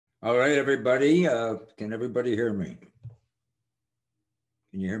All right, everybody. Can everybody hear me?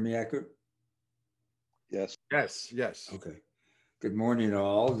 Can you hear me, Eckert? Yes. Yes, yes. Okay. Good morning,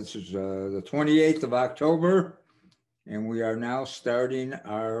 all. This is the 28th of October, and we are now starting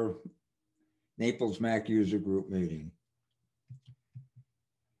our Naples Mac User Group meeting.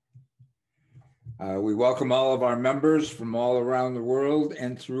 We welcome all of our members from all around the world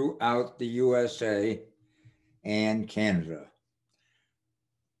and throughout the USA and Canada.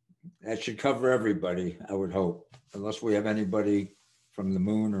 That should cover everybody, I would hope, unless we have anybody from the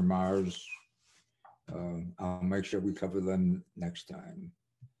moon or Mars. I'll make sure we cover them next time.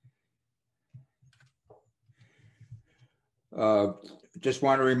 Just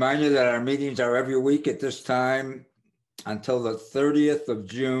want to remind you that our meetings are every week at this time until the 30th of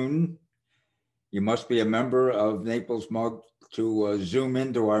June. You must be a member of Naples Mug to Zoom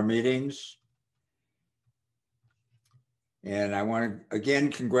into our meetings. And I want to again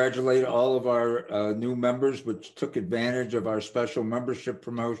congratulate all of our new members which took advantage of our special membership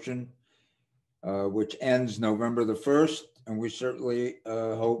promotion, which ends November the 1st. And we certainly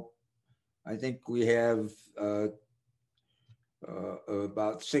hope, I think we have about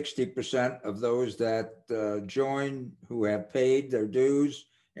 60% of those that join who have paid their dues,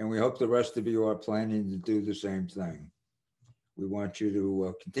 and we hope the rest of you are planning to do the same thing. We want you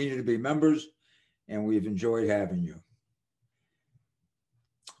to continue to be members, and we've enjoyed having you.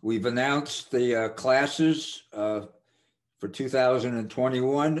 We've announced the classes for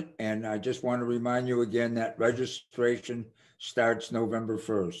 2021, and I just want to remind you again that registration starts November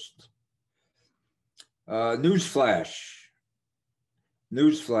 1st.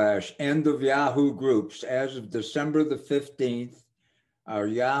 Newsflash, end of Yahoo groups. As of December the 15th, our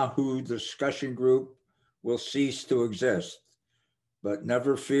Yahoo discussion group will cease to exist. But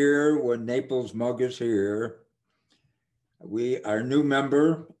never fear, when Naples Mug is here, our new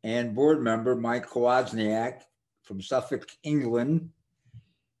member and board member, Mike Wozniak from Suffolk, England,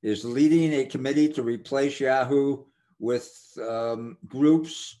 is leading a committee to replace Yahoo with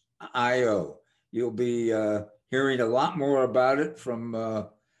Groups.io. You'll be hearing a lot more about it from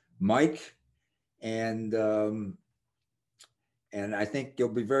Mike, and I think you'll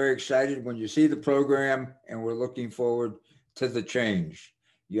be very excited when you see the program, and we're looking forward to the change.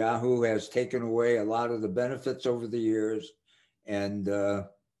 Yahoo has taken away a lot of the benefits over the years, and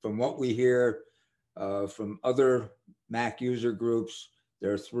from what we hear from other Mac user groups,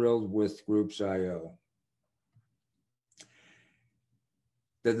 they're thrilled with Groups.io.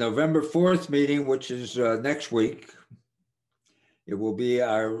 The November 4th meeting, which is next week, it will be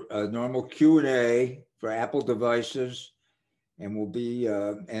our normal Q&A for Apple devices, and will be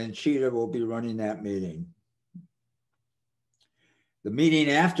and Cheetah will be running that meeting. The meeting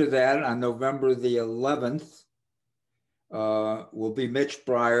after that, on November the 11th, will be Mitch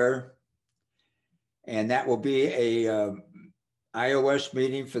Breyer, and that will be a iOS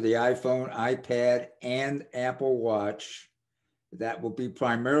meeting for the iPhone, iPad, and Apple Watch. That will be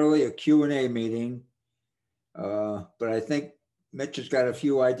primarily a Q&A meeting, but I think Mitch has got a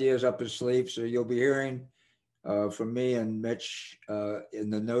few ideas up his sleeve, so you'll be hearing from me and Mitch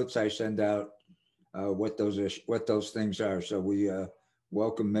in the notes I send out what those things are. So we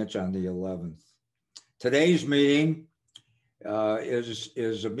welcome Mitch on the 11th. Today's meeting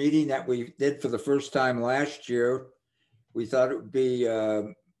is a meeting that we did for the first time last year. We thought it would be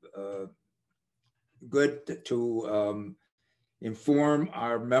good to inform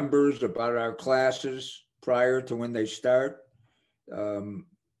our members about our classes prior to when they start. The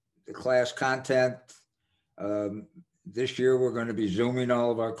class content, this year we're going to be Zooming all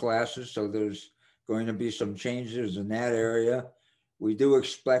of our classes, so there's going to be some changes in that area. We do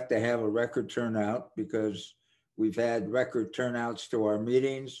expect to have a record turnout because we've had record turnouts to our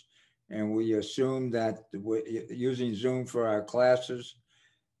meetings, and we assume that using Zoom for our classes,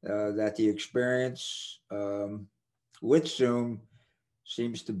 that the experience with Zoom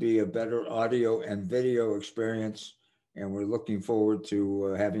seems to be a better audio and video experience, and we're looking forward to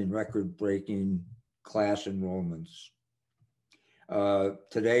having record-breaking class enrollments.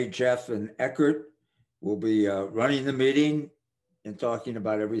 Today, Jeff and Eckert will be running the meeting and talking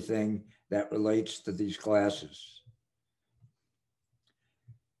about everything that relates to these classes.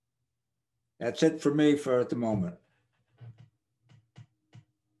 That's it for me at the moment.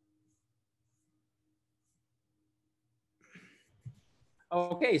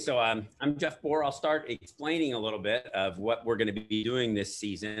 Okay, so I'm Jeff Bohr. I'll start explaining a little bit of what we're going to be doing this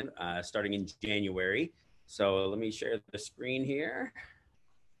season, starting in January. So let me share the screen here.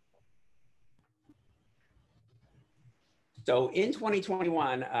 So in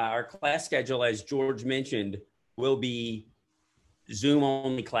 2021, our class schedule, as George mentioned, will be Zoom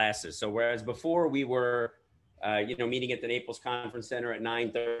only classes. So whereas before we were, meeting at the Naples Conference Center at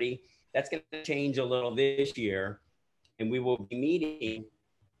 9:30, that's going to change a little this year. And we will be meeting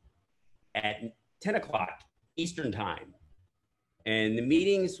at 10 o'clock Eastern time. And the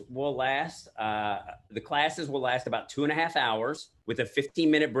meetings will last, the classes will last about 2.5 hours with a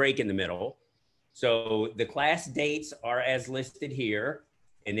 15-minute break in the middle. So the class dates are as listed here,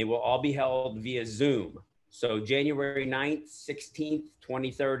 and they will all be held via Zoom. So January 9th, 16th,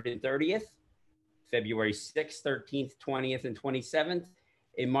 23rd, and 30th, February 6th, 13th, 20th, and 27th,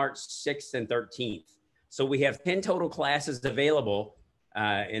 and March 6th and 13th. So we have 10 total classes available.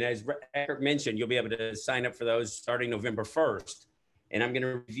 And as Eckert mentioned, you'll be able to sign up for those starting November 1st. And I'm going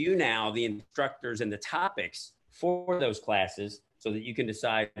to review now the instructors and the topics for those classes so that you can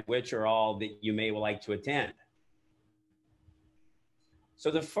decide which or all that you may like to attend.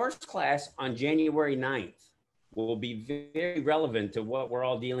 So the first class on January 9th will be very relevant to what we're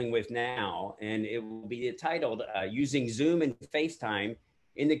all dealing with now. And it will be titled Using Zoom and FaceTime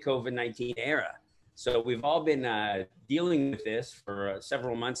in the COVID-19 Era. So we've all been dealing with this for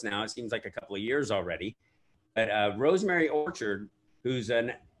several months now. It seems like a couple of years already. But Rosemary Orchard, who's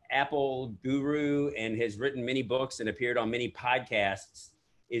an Apple guru and has written many books and appeared on many podcasts,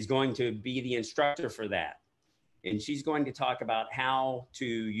 is going to be the instructor for that. And she's going to talk about how to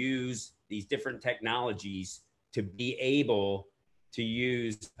use these different technologies to be able to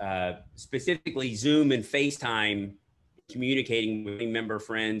use specifically Zoom and FaceTime, communicating with member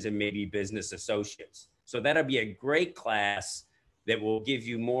friends and maybe business associates. So that'll be a great class that will give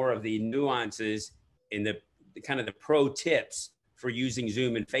you more of the nuances and the kind of the pro tips for using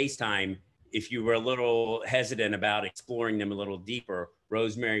Zoom and FaceTime. If you were a little hesitant about exploring them a little deeper,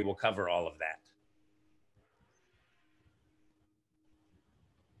 Rosemary will cover all of that.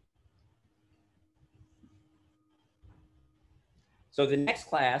 So the next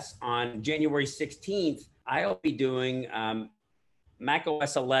class on January 16th, I'll be doing Mac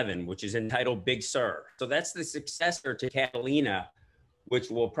OS 11, which is entitled Big Sur. So that's the successor to Catalina, which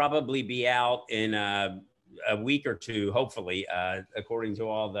will probably be out in a week or two, hopefully, according to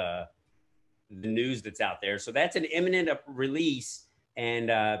all the news that's out there. So that's an imminent release. And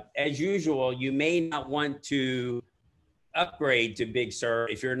as usual, you may not want to upgrade to Big Sur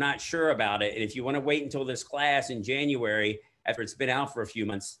if you're not sure about it. And if you want to wait until this class in January, after it's been out for a few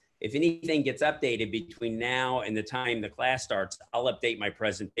months, if anything gets updated between now and the time the class starts, I'll update my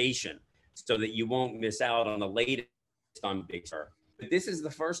presentation so that you won't miss out on the latest on Big Sur. But this is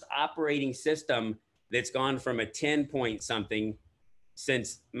the first operating system that's gone from a 10 point something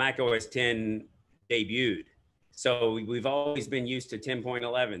since Mac OS 10 debuted. So we've always been used to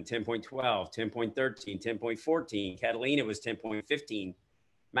 10.11, 10.12, 10.13, 10.14. Catalina was 10.15.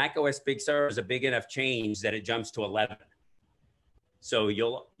 Mac OS Big Sur is a big enough change that it jumps to 11. So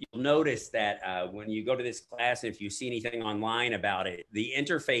you'll notice that when you go to this class, and if you see anything online about it, the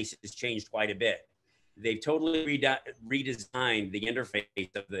interface has changed quite a bit. They've totally redesigned the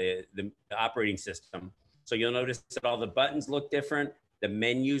interface of the operating system. So you'll notice that all the buttons look different, the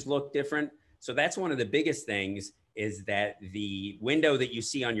menus look different. So that's one of the biggest things, is that the window that you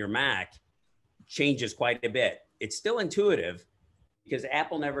see on your Mac changes quite a bit. It's still intuitive because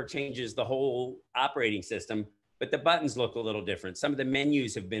Apple never changes the whole operating system, but the buttons look a little different. Some of the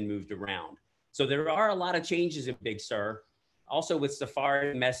menus have been moved around. So there are a lot of changes in Big Sur. Also with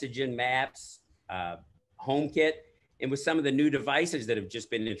Safari, Messaging, Maps, HomeKit, and with some of the new devices that have just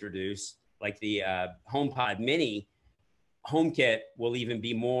been introduced, like the HomePod Mini, HomeKit will even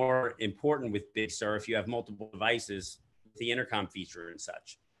be more important with Big Sur if you have multiple devices with the intercom feature and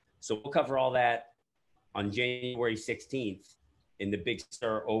such. So we'll cover all that on January 16th in the Big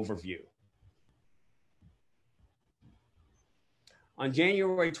Sur overview. On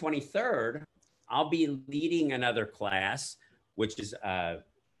January 23rd, I'll be leading another class, which is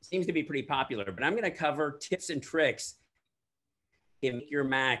seems to be pretty popular, but I'm going to cover tips and tricks to make your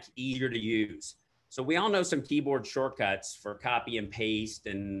Mac easier to use. So we all know some keyboard shortcuts for copy and paste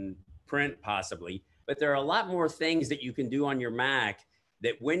and print possibly, but there are a lot more things that you can do on your Mac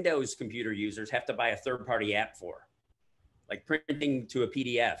that Windows computer users have to buy a third-party app for. Like printing to a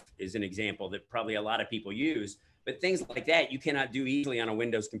PDF is an example that probably a lot of people use, but things like that you cannot do easily on a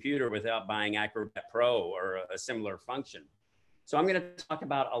Windows computer without buying Acrobat Pro or a similar function. So I'm going to talk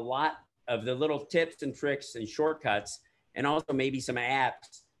about a lot of the little tips and tricks and shortcuts, and also maybe some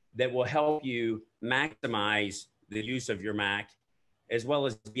apps that will help you maximize the use of your Mac, as well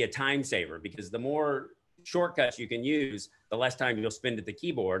as be a time saver, because the more shortcuts you can use, the less time you'll spend at the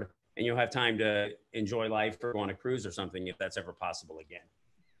keyboard, and you'll have time to enjoy life or go on a cruise or something, if that's ever possible again.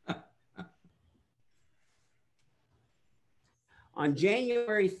 On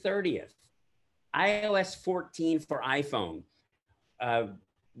January 30th, iOS 14 for iPhone.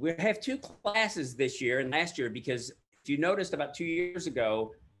 We have two classes this year and last year, because if you noticed about 2 years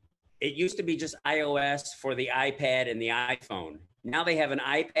ago, it used to be just iOS for the iPad and the iPhone. Now they have an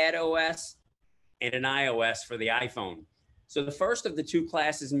iPad OS and an iOS for the iPhone. So the first of the two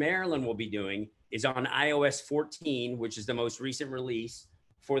classes Marilyn will be doing is on iOS 14, which is the most recent release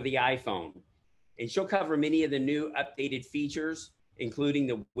for the iPhone. And she'll cover many of the new updated features, including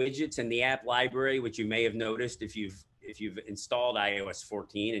the widgets and the app library, which you may have noticed if you've installed iOS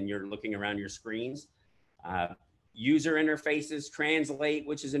 14 and you're looking around your screens. User interfaces, Translate,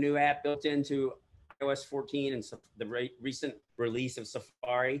 which is a new app built into iOS 14 and the recent release of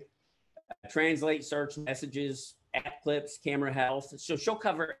Safari. Translate, search messages, app clips, camera health. So she'll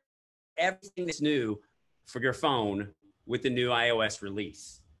cover everything that's new for your phone with the new iOS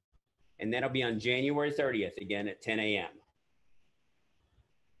release. And that'll be on January 30th, again at 10 a.m.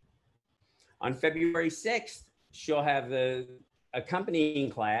 On February 6th, she'll have the accompanying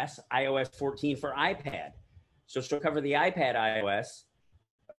class, iOS 14 for iPad. So she'll cover the iPad OS,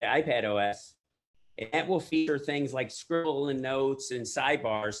 and that will feature things like scribble and notes and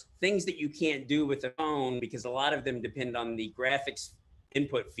sidebars, things that you can't do with the phone because a lot of them depend on the graphics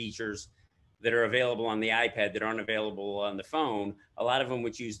input features that are available on the iPad that aren't available on the phone. A lot of them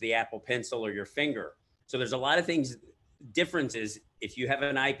which use the Apple Pencil or your finger. So there's a lot of differences if you have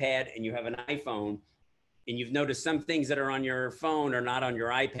an iPad and you have an iPhone, and you've noticed some things that are on your phone are not on your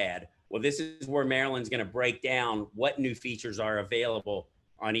iPad. Well, this is where Marilyn's going to break down what new features are available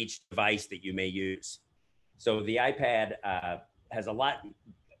on each device that you may use. So the iPad has a lot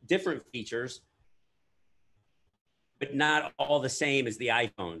different features, but not all the same as the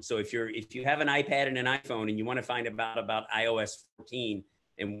iPhone. So if you have an iPad and an iPhone and you want to find about iOS 14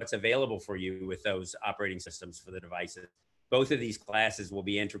 and what's available for you with those operating systems for the devices, both of these classes will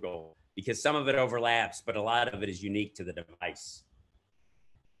be integral because some of it overlaps, but a lot of it is unique to the device.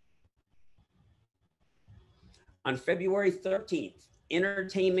 On February 13th,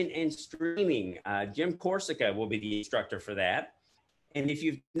 entertainment and streaming, Jim Corsica will be the instructor for that. And if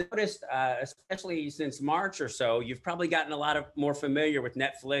you've noticed, especially since March or so, you've probably gotten a lot more familiar with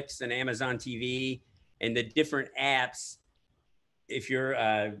Netflix and Amazon TV and the different apps. If you're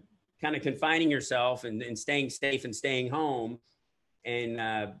kind of confining yourself and staying safe and staying home,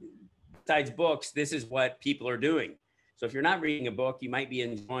 and besides books, this is what people are doing. So if you're not reading a book, you might be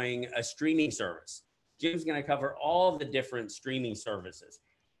enjoying a streaming service. Jim's going to cover all the different streaming services,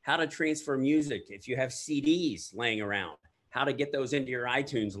 how to transfer music if you have CDs laying around, how to get those into your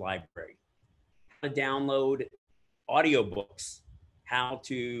iTunes library, how to download audiobooks, how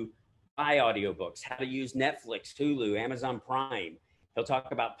to buy audiobooks, how to use Netflix, Hulu, Amazon Prime. He'll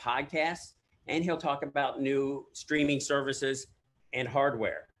talk about podcasts, and he'll talk about new streaming services and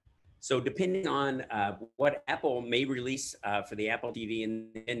hardware. So depending on what Apple may release for the Apple TV in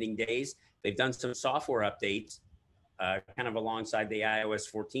the ending days, they've done some software updates kind of alongside the iOS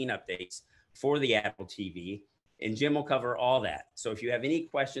 14 updates for the Apple TV. And Jim will cover all that. So if you have any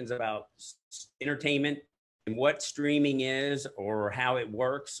questions about entertainment and what streaming is or how it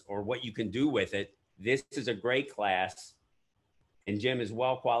works or what you can do with it, this is a great class. And Jim is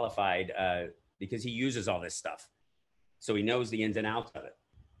well qualified because he uses all this stuff. So he knows the ins and outs of it.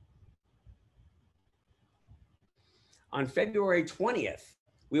 On February 20th,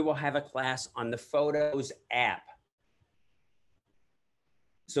 we will have a class on the Photos app.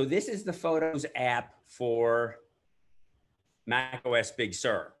 So this is the Photos app for macOS Big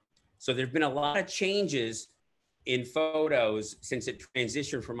Sur. So there've been a lot of changes in Photos since it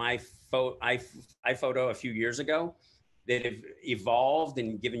transitioned from iPhoto a few years ago that have evolved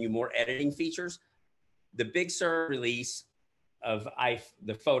and given you more editing features. The Big Sur release of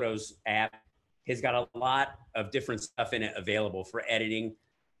the Photos app has got a lot of different stuff in it available for editing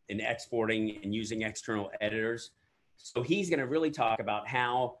and exporting and using external editors. So he's going to really talk about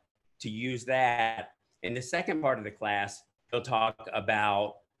how to use that. In the second part of the class, he'll talk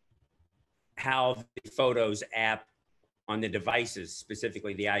about how the Photos app on the devices,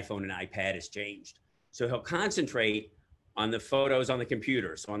 specifically the iPhone and iPad, has changed. So he'll concentrate on the Photos on the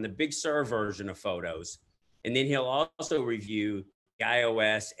computer, so on the Big Sur version of Photos. And then he'll also review the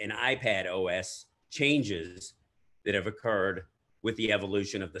iOS and iPad OS changes that have occurred with the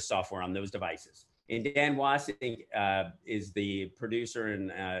evolution of the software on those devices. And Dan Wassink is the producer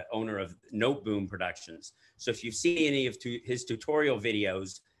and owner of Noteboom Productions. So if you've seen any of his tutorial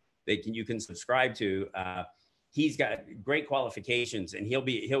videos that you can subscribe to, he's got great qualifications, and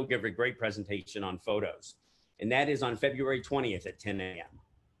he'll give a great presentation on Photos. And that is on February 20th at 10 a.m.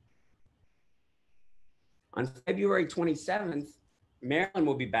 On February 27th, Marilyn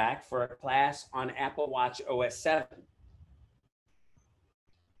will be back for a class on Apple Watch OS 7.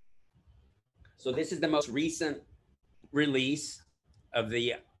 So this is the most recent release of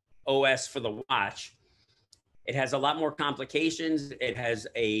the OS for the watch. It has a lot more complications. It has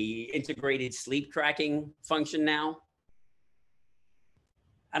a integrated sleep tracking function now.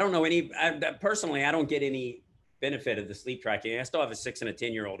 I don't know any, personally, I don't get any benefit of the sleep tracking. I still have a 6 and a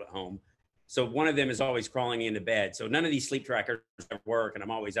 10-year-old at home. So one of them is always crawling me into bed. So none of these sleep trackers work, and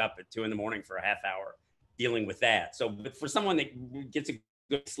I'm always up at 2 a.m. for a half hour dealing with that. So but for someone that gets a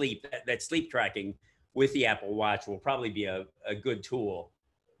good sleep, that sleep tracking with the Apple Watch will probably be a good tool.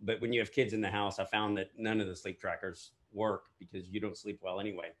 But when you have kids in the house, I found that none of the sleep trackers work because you don't sleep well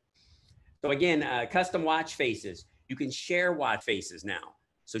anyway. So again, custom watch faces. You can share watch faces now.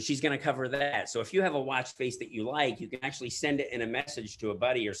 So she's going to cover that. So if you have a watch face that you like, you can actually send it in a message to a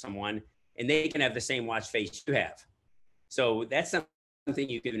buddy or someone, and they can have the same watch face you have. So that's something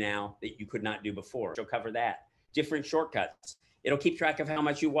you can do now that you could not do before. She'll cover that. Different shortcuts. It'll keep track of how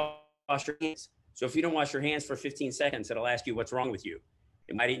much you wash your hands. So if you don't wash your hands for 15 seconds, it'll ask you what's wrong with you.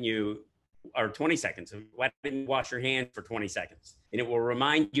 And why didn't you, or 20 seconds, why didn't you wash your hands for 20 seconds? And it will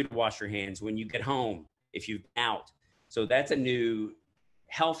remind you to wash your hands when you get home, if you've been out. So that's a new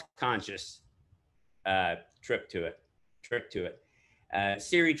health conscious trip to it.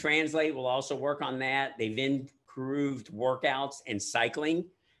 Siri Translate will also work on that. They've improved workouts and cycling,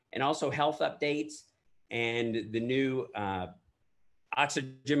 and also health updates, and the new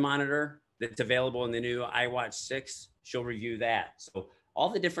oxygen monitor that's available in the new iWatch 6. She'll review that. So all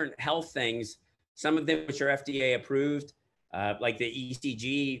the different health things, some of them which are FDA approved, like the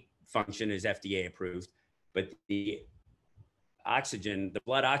ECG function is FDA approved, but the oxygen, the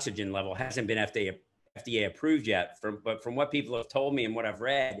blood oxygen level hasn't been FDA approved yet. But from what people have told me and what I've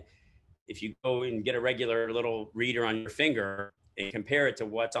read, if you go and get a regular little reader on your finger and compare it to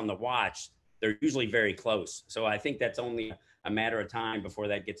what's on the watch, they're usually very close. So I think that's only a matter of time before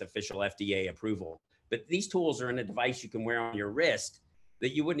that gets official FDA approval. But these tools are in a device you can wear on your wrist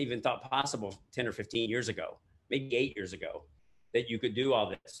that you wouldn't even thought possible 10 or 15 years ago, maybe 8 years ago, that you could do all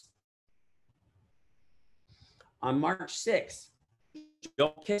this. On March 6th,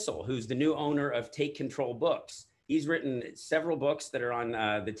 Joel Kissel, who's the new owner of Take Control Books, he's written several books that are on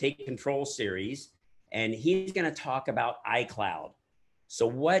the Take Control series, and he's going to talk about iCloud. So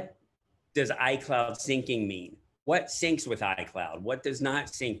what does iCloud syncing mean? What syncs with iCloud? What does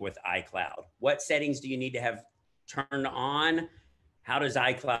not sync with iCloud? What settings do you need to have turned on? How does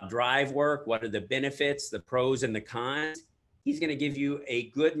iCloud Drive work? What are the benefits, the pros and the cons? He's going to give you a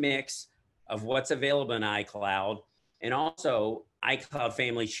good mix of what's available in iCloud, and also iCloud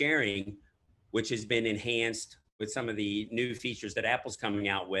family sharing, which has been enhanced with some of the new features that Apple's coming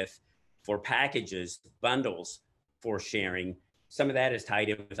out with for packages, bundles for sharing. Some of that is tied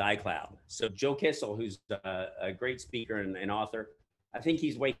in with iCloud. So Joe Kissel, who's a great speaker and author, I think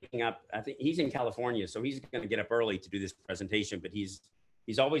he's waking up. I think he's in California, so he's going to get up early to do this presentation. But he's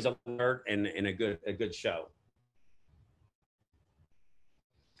always alert and a good show.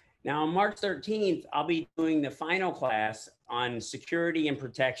 Now, on March 13th, I'll be doing the final class on security and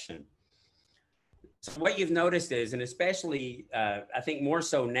protection. So what you've noticed is, and especially I think more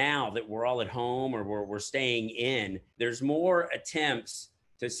so now that we're all at home or we're staying in, there's more attempts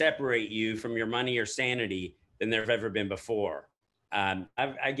to separate you from your money or sanity than there have ever been before.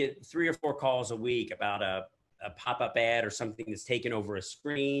 I get 3 or 4 calls a week about a pop-up ad or something that's taken over a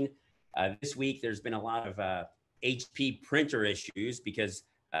screen. This week, there's been a lot of HP printer issues because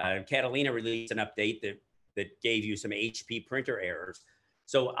Catalina released an update that gave you some HP printer errors.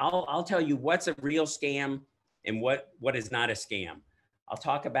 So I'll tell you what's a real scam and what is not a scam. I'll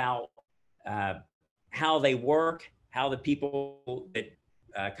talk about how they work, how the people that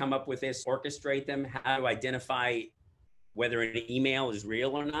come up with this orchestrate them, how to identify whether an email is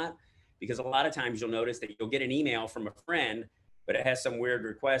real or not. Because a lot of times you'll notice that you'll get an email from a friend, but it has some weird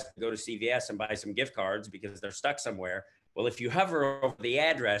request to go to CVS and buy some gift cards because they're stuck somewhere. Well, if you hover over the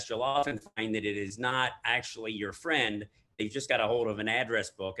address, you'll often find that it is not actually your friend. They've just got a hold of an address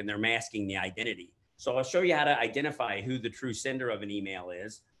book and they're masking the identity. So I'll show you how to identify who the true sender of an email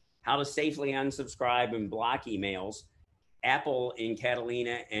is, how to safely unsubscribe and block emails. Apple in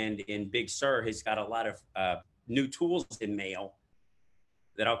Catalina and in Big Sur has got a lot of new tools in mail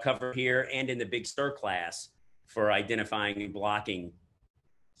that I'll cover here and in the Big Sur class for identifying and blocking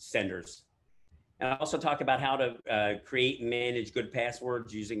senders. And I'll also talk about how to create and manage good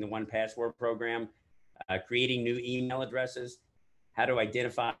passwords using the 1Password program, creating new email addresses, how to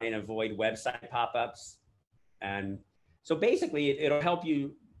identify and avoid website pop-ups. And so basically it'll help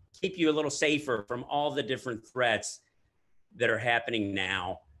you keep you a little safer from all the different threats that are happening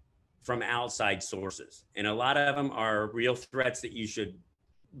now from outside sources. And a lot of them are real threats that you should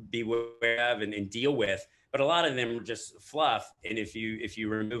be aware of and deal with. But a lot of them are just fluff. And if you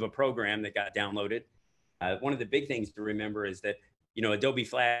remove a program that got downloaded, one of the big things to remember is that, you know, Adobe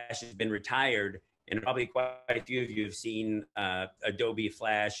Flash has been retired, and probably quite a few of you have seen Adobe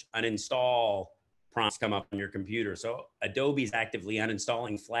Flash uninstall prompts come up on your computer. So Adobe is actively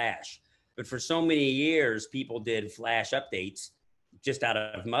uninstalling Flash. But for so many years, people did Flash updates just out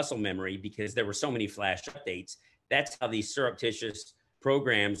of muscle memory because there were so many Flash updates. That's how these surreptitious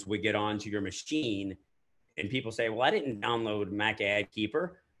programs would get onto your machine. And people say, well, I didn't download Mac Ad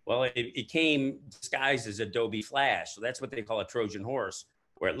Keeper. Well, it came disguised as Adobe Flash. So that's what they call a Trojan horse,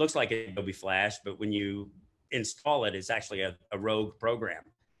 where it looks like Adobe Flash, but when you install it, it's actually a rogue program.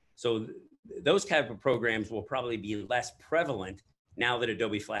 So those type of programs will probably be less prevalent now that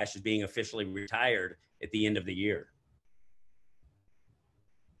Adobe Flash is being officially retired at the end of the year.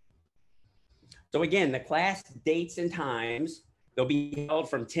 So again, the class dates and times, they'll be held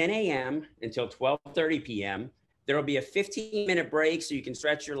from 10 a.m. until 12:30 p.m. There will be a 15-minute break so you can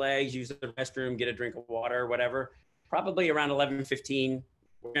stretch your legs, use the restroom, get a drink of water, whatever. Probably around 11:15,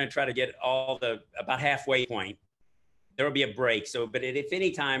 we're going to try to get about halfway point. There will be a break. So, but if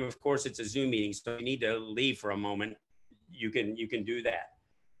any time, of course, it's a Zoom meeting. So if you need to leave for a moment, you can do that.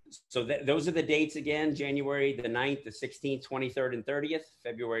 So those are the dates again: January the 9th, the 16th, 23rd, and 30th,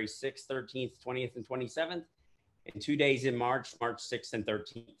 February 6th, 13th, 20th, and 27th, and 2 days in March, March 6th and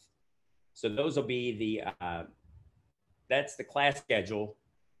 13th. So those will be that's the class schedule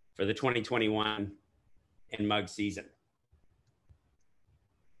for the 2021 Nmug season.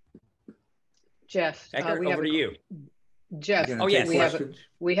 Jeff, over to you. Jeff, oh yes,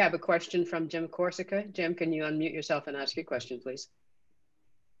 we have a question from Jim Corsica. Jim, can you unmute yourself and ask your question, please?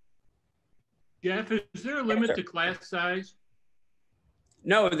 Jeff, is there a limit to class size?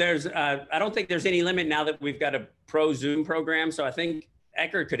 No, there's. I don't think there's any limit now that we've got a pro Zoom program. So I think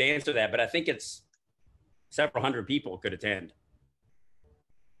Eckert could answer that, but I think it's several hundred people could attend.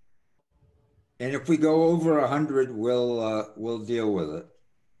 And if we go over 100, we'll deal with it.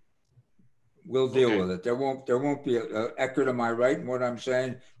 We'll deal with it. There won't be Eckert, am I right in what I'm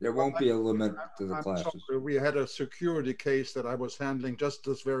saying? There won't be a limit to the classes. Sorry, we had a security case that I was handling just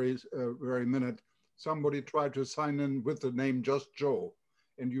this very minute. Somebody tried to sign in with the name just Joe.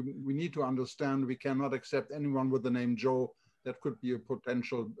 And we need to understand we cannot accept anyone with the name Joe. That could be a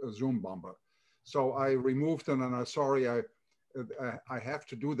potential Zoom bomber. So I removed them, and I'm sorry, I have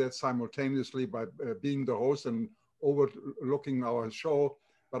to do that simultaneously by being the host and overlooking our show,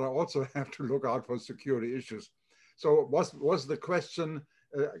 but I also have to look out for security issues. So was the question,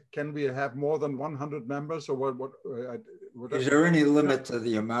 can we have more than 100 members, or what is there any limit to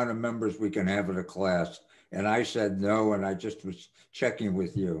the amount of members we can have in a class? And I said no, and I just was checking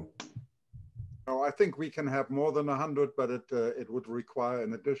with you. No, I think we can have more than 100, but it would require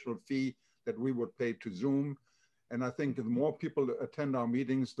an additional fee that we would pay to Zoom. And I think the more people attend our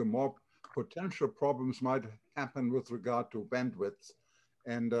meetings, the more potential problems might happen with regard to bandwidth.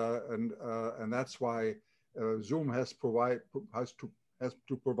 And that's why Zoom has to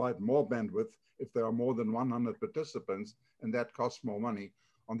provide more bandwidth if there are more than 100 participants, and that costs more money.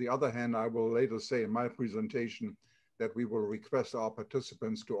 On the other hand, I will later say in my presentation that we will request our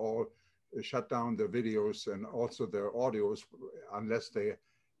participants to all shut down their videos and also their audios unless they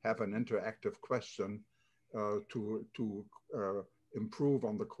have an interactive question to improve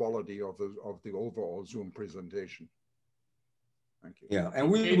on the quality of the overall Zoom presentation. Thank you. Yeah, and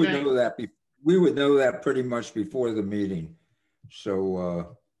we would know that. We would know that pretty much before the meeting,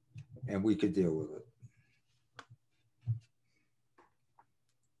 so and we could deal with it.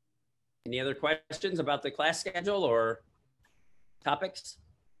 Any other questions about the class schedule or topics?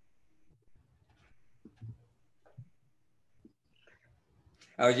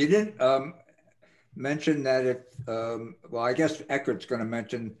 You didn't mention that if, well, I guess Eckert's going to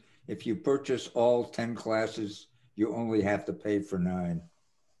mention if you purchase all 10 classes, you only have to pay for 9.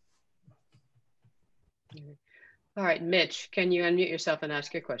 All right, Mitch, can you unmute yourself and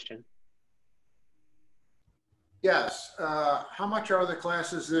ask your question? Yes. How much are the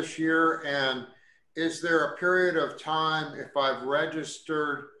classes this year? And is there a period of time if I've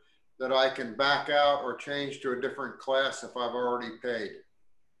registered that I can back out or change to a different class if I've already paid?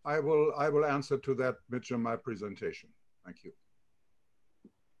 I will answer to that, Mitch, in my presentation. Thank you.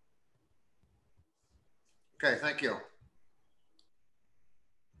 Okay, thank you.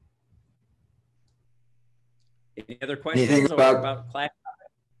 Any other questions Anything about class?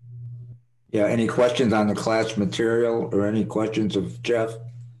 Yeah, any questions on the class material or any questions of Jeff?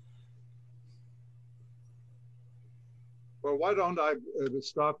 Well, Well, why don't I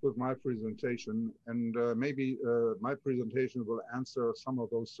start with my presentation, and maybe my presentation will answer some of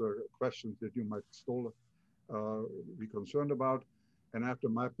those questions that you might still be concerned about. And after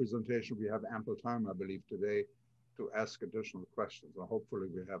my presentation, we have ample time, I believe, today to ask additional questions. And hopefully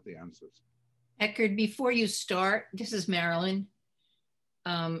we have the answers. Eckerd, before you start, this is Marilyn.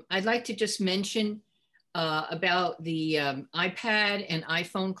 I'd like to just mention about the iPad and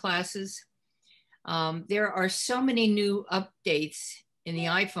iPhone classes. There are so many new updates in the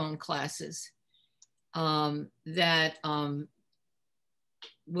iPhone classes that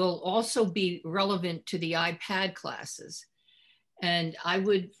will also be relevant to the iPad classes. And I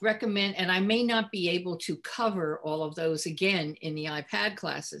would recommend, and I may not be able to cover all of those again in the iPad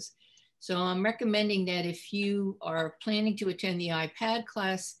classes. So I'm recommending that if you are planning to attend the iPad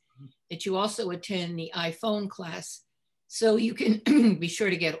class, that you also attend the iPhone class so you can be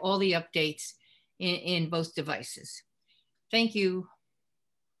sure to get all the updates in both devices. Thank you.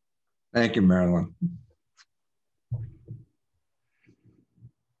 Thank you, Marilyn.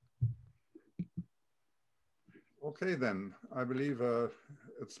 Okay, then, I believe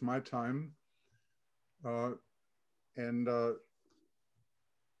it's my time.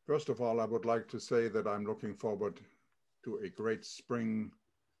 First of all, I would like to say that I'm looking forward to a great spring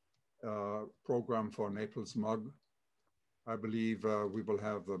program for Naples Nmug. I believe we will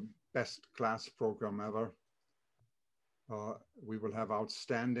have the best class program ever. We will have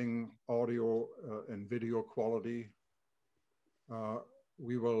outstanding audio and video quality.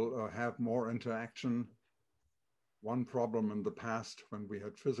 We will have more interaction. One problem in the past when we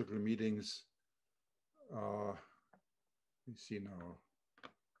had physical meetings, you see now,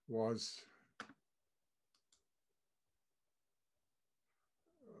 was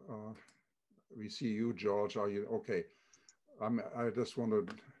we see you, George. Are you okay? I just want to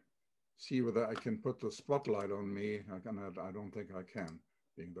see whether I can put the spotlight on me. I don't think I can,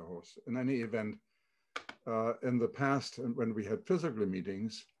 being the host. In any event, in the past, when we had physical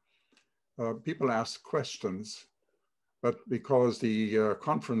meetings, people asked questions, but because the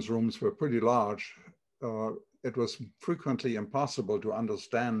conference rooms were pretty large, it was frequently impossible to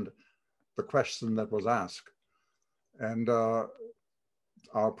understand the question that was asked. And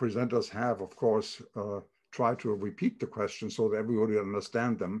our presenters have, of course, tried to repeat the question so that everybody would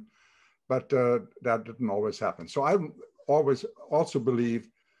understand them, but that didn't always happen. So I always also believe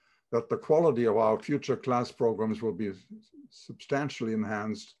that the quality of our future class programs will be substantially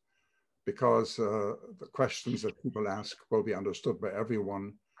enhanced because the questions that people ask will be understood by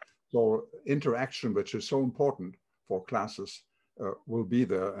everyone. So interaction, which is so important for classes, will be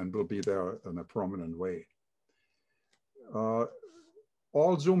there and will be there in a prominent way.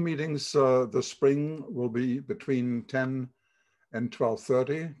 All Zoom meetings this spring will be between 10 and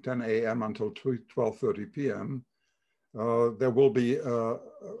 12:30, 10 a.m. until 12:30 p.m. There will be a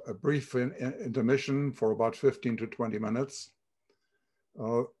brief intermission for about 15 to 20 minutes.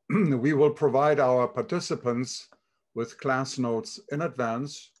 We will provide our participants with class notes in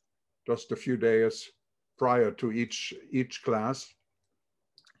advance, just a few days prior to each class.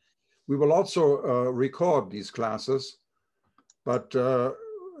 We will also record these classes, but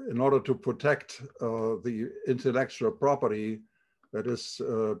in order to protect the intellectual property that is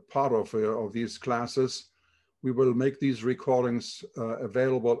part of these classes, we will make these recordings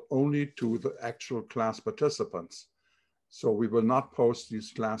available only to the actual class participants. So we will not post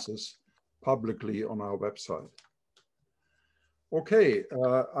these classes publicly on our website. Okay,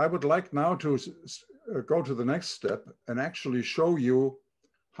 I would like now to go to the next step and actually show you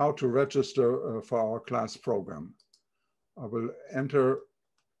how to register for our class program. I will enter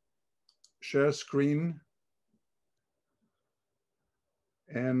share screen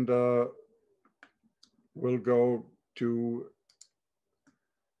and we'll go to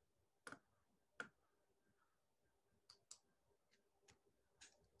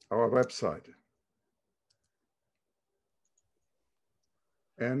our website.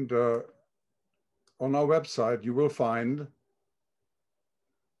 And on our website, you will find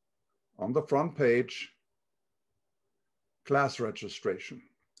on the front page, class registration.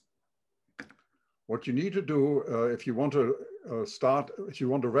 What you need to do if you want to if you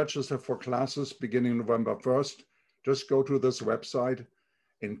want to register for classes beginning November 1st, just go to this website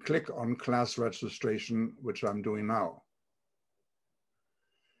and click on class registration, which I'm doing now.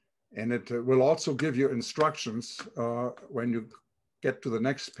 And it will also give you instructions when you get to the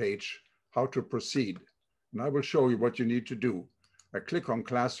next page, how to proceed. And I will show you what you need to do. I click on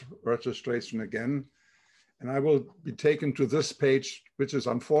class registration again, and I will be taken to this page, which is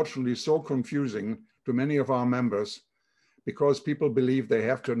unfortunately so confusing to many of our members because people believe they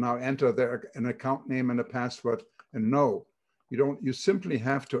have to now enter an account name and a password. And no, You simply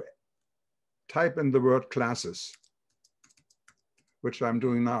have to type in the word classes, which I'm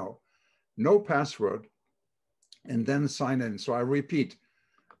doing now. No password, and then sign in. So I repeat,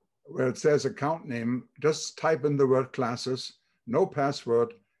 where it says account name, just type in the word classes, no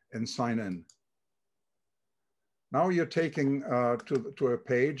password, and sign in. Now you're taking to a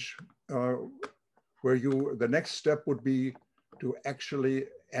page where the next step would be to actually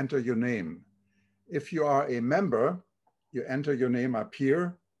enter your name. If you are a member, you enter your name up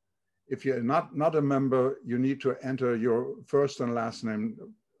here. If you're not a member, you need to enter your first and last name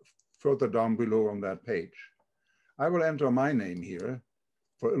further down below on that page. I will enter my name here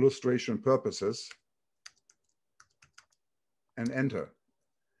for illustration purposes and enter.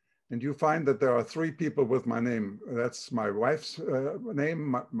 And you find that there are 3 people with my name. That's my wife's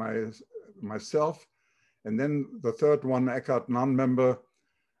name, myself, and then the third one, Eckhart, non-member.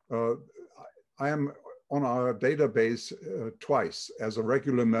 I am on our database twice as a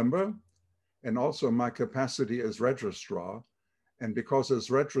regular member, and also my capacity as registrar. And because as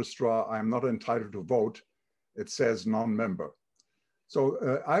registrar, I'm not entitled to vote, it says non-member.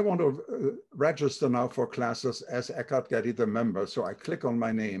 So I want to register now for classes as Eckhart Goette, the member. So I click on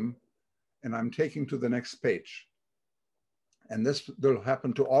my name and I'm taken to the next page. And this will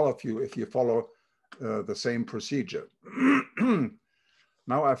happen to all of you if you follow the same procedure.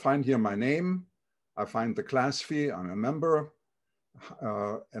 Now I find here my name, I find the class fee, I'm a member,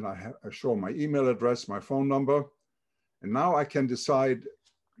 and I show my email address, my phone number. And now I can decide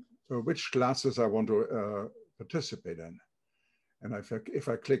which classes I want to participate in. And if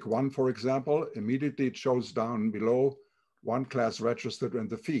I click 1, for example, immediately it shows down below 1 class registered and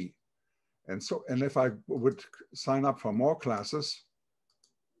the fee. And if I would sign up for more classes,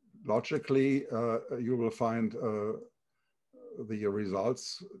 logically, you will find the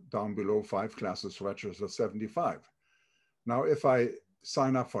results down below 5 classes registered, 75. Now, if I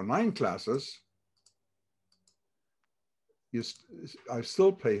sign up for 9 classes, I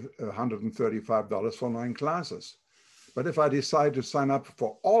still pay $135 for 9 classes. But if I decide to sign up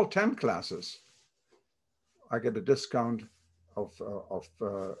for all 10 classes, I get a discount of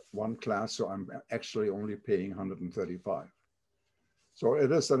 1 class, so I'm actually only paying $135. So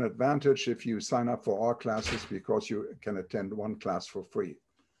it is an advantage if you sign up for all classes because you can attend 1 class for free.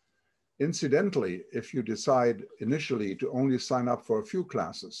 Incidentally, if you decide initially to only sign up for a few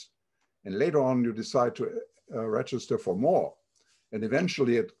classes, and later on you decide to register for more, and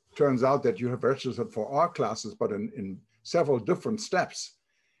eventually it turns out that you have registered for all classes, but in several different steps,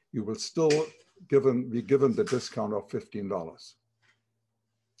 you will still be given the discount of $15.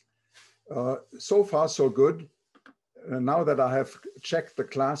 So far, so good. Now that I have checked the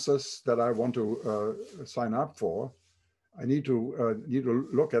classes that I want to sign up for, I need to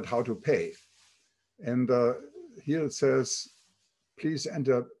look at how to pay. And here it says, please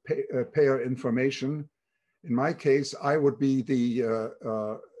enter payer information. In my case, I would be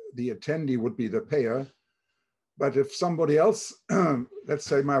the attendee would be the payer. But if somebody else, let's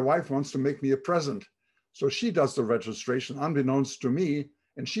say my wife wants to make me a present, so she does the registration unbeknownst to me,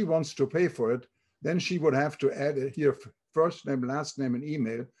 and she wants to pay for it, then she would have to add here first name, last name, and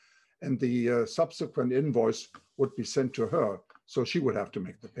email, and the subsequent invoice would be sent to her, so she would have to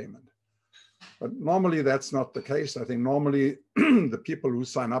make the payment. But normally that's not the case. I think normally the people who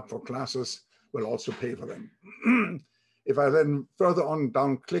sign up for classes will also pay for them. If I then further on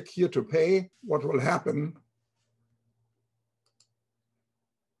down click here to pay, what will happen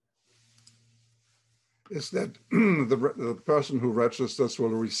is that the person who registers will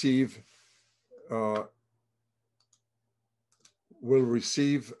receive a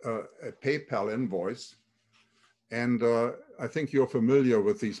PayPal invoice. And I think you're familiar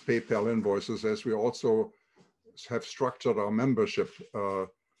with these PayPal invoices, as we also have structured our membership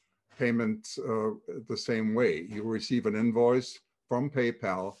payments the same way. You receive an invoice from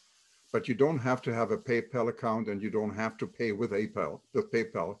PayPal, but you don't have to have a PayPal account and you don't have to pay with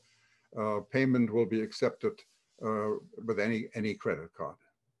PayPal. Payment will be accepted with any credit card.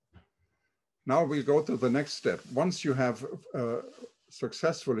 Now we go to the next step. Once you have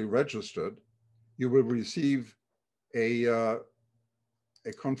successfully registered, you will receive a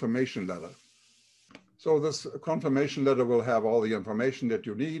confirmation letter. So this confirmation letter will have all the information that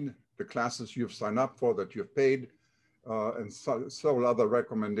you need, the classes you've signed up for, that you've paid, and several other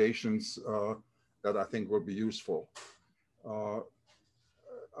recommendations that I think will be useful.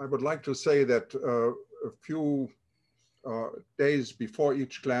 I would like to say that a few days before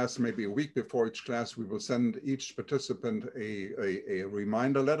each class, maybe a week before each class, we will send each participant a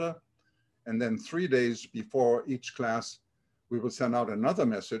reminder letter. And then 3 days before each class, we will send out another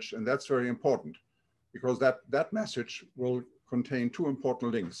message. And that's very important because that message will contain two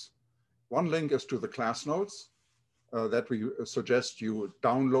important links. One link is to the class notes that we suggest you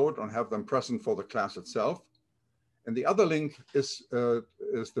download and have them present for the class itself. And the other link is the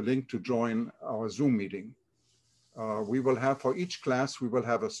link to join our Zoom meeting. We will have, for each class, we will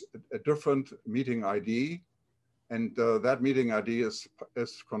have a different meeting ID, and that meeting ID is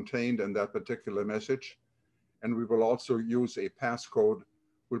contained in that particular message. And we will also use a passcode.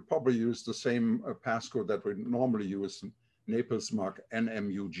 We'll probably use the same passcode that we normally use, Nmug,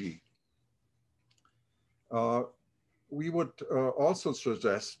 Nmug. We would also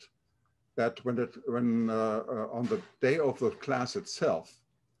suggest that when on the day of the class itself,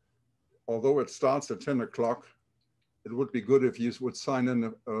 although it starts at 10 o'clock, it would be good if you would sign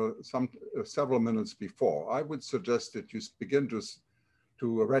in several minutes before. I would suggest that you begin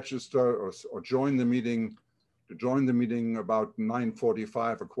to register or join the meeting, about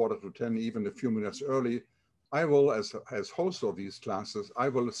 9:45, a quarter to 10, even a few minutes early. I will, as host of these classes, I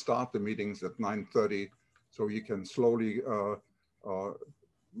will start the meetings at 9:30, so you can slowly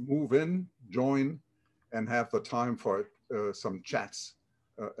move in, join, and have the time for some chats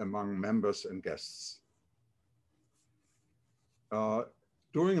among members and guests.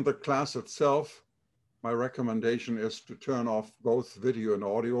 During the class itself, my recommendation is to turn off both video and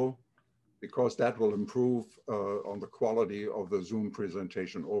audio, because that will improve on the quality of the Zoom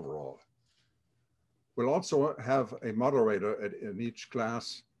presentation overall. We'll also have a moderator in each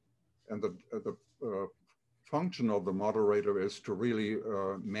class, and the function of the moderator is to really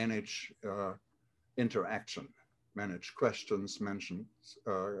manage interaction, manage questions,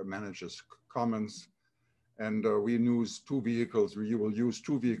 manages comments. And we use two vehicles. We will use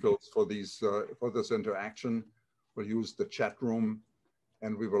two vehicles for this interaction. We'll use the chat room,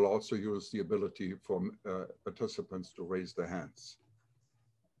 and we will also use the ability for participants to raise their hands.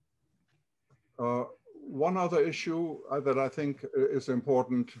 One other issue that I think is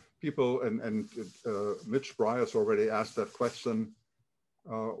important, people, and Mitch Bryers already asked that question.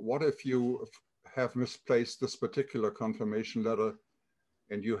 What if you have misplaced this particular confirmation letter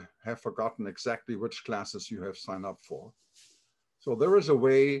and you have forgotten exactly which classes you have signed up for? So there is a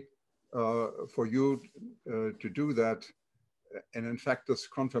way for you to do that. And in fact, this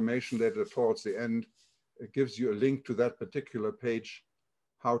confirmation letter towards the end, it gives you a link to that particular page,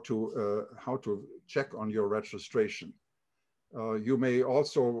 how to check on your registration. You may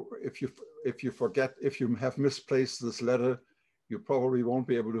also, if you have misplaced this letter, you probably won't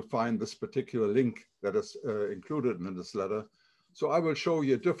be able to find this particular link that is included in this letter. So I will show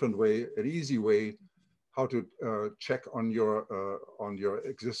you a different way, an easy way, how to check on your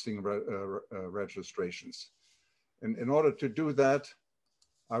existing registrations. And in order to do that,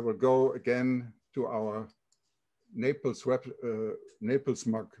 I will go again to our Nmug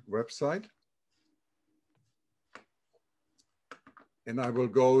website. And I will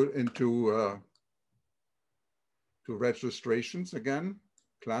go into to registrations again,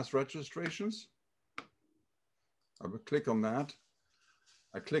 class registrations. I will click on that.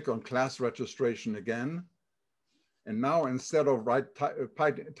 I click on class registration again. And now instead of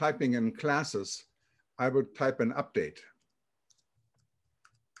typing in classes, I would type an update.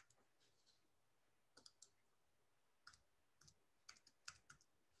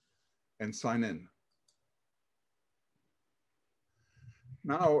 And sign in.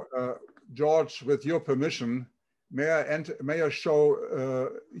 Now, George, with your permission, may I show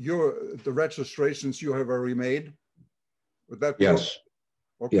the registrations you have already made? Would that be yes?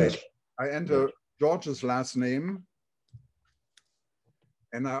 Okay. Yes. I enter George's last name,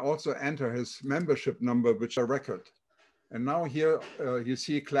 and I also enter his membership number, which is a record. And now here you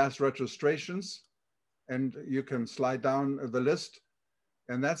see class registrations, and you can slide down the list.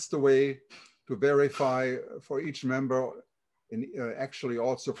 And that's the way to verify for each member, and actually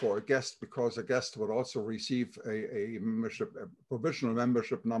also for a guest, because a guest would also receive a provisional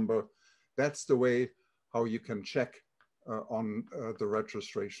membership number. That's the way how you can check on the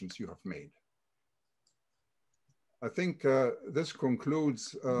registrations you have made. I think this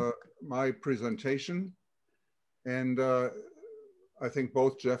concludes my presentation. And I think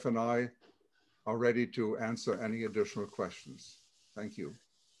both Jeff and I are ready to answer any additional questions. Thank you.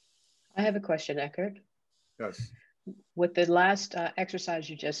 I have a question, Eckert. Yes. With the last exercise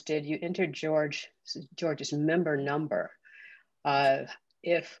you just did, you entered George's member number.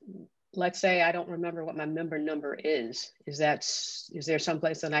 If, let's say, I don't remember what my member number is there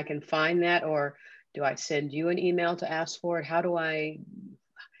someplace that I can find that, or do I send you an email to ask for it? How do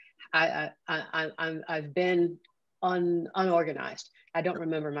I've been unorganized. I don't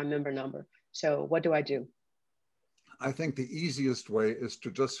remember my member number. So what do I do? I think the easiest way is to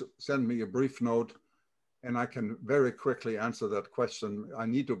just send me a brief note And I can very quickly answer that question. I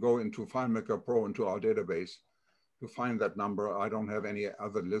need to go into FileMaker Pro into our database to find that number. I don't have any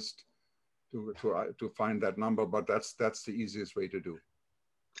other list to find that number, but that's the easiest way to do.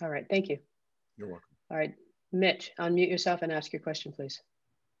 All right, thank you. You're welcome. All right, Mitch, unmute yourself and ask your question, please.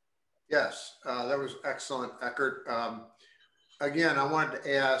 Yes, that was excellent, Eckert. Again, I wanted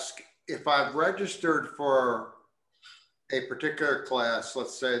to ask if I've registered for a particular class,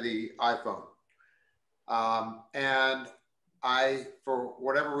 let's say the iPhone, and I, for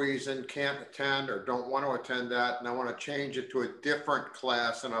whatever reason, can't attend or don't want to attend that, and I want to change it to a different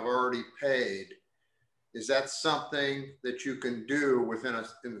class and I've already paid. Is that something that you can do within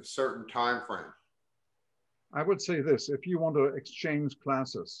in a certain time frame? I would say this: if you want to exchange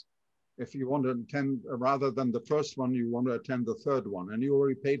classes, if you want to attend, rather than the first one, you want to attend the third one, and you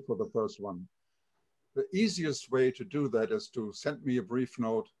already paid for the first one, the easiest way to do that is to send me a brief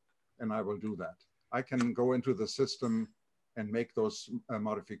note, and I will do that. I can go into the system and make those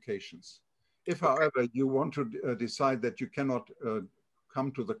modifications. If, however, you want to decide that you cannot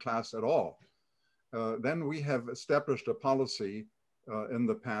come to the class at all, then we have established a policy in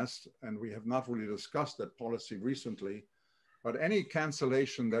the past, and we have not really discussed that policy recently, but any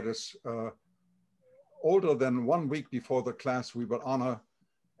cancellation that is older than 1 week before the class, we will honor,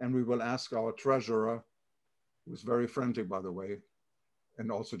 and we will ask our treasurer, who's very friendly, by the way, and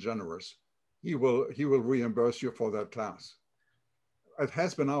also generous, he will reimburse you for that class. It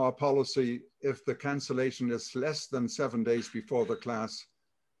has been our policy, if the cancellation is less than 7 days before the class,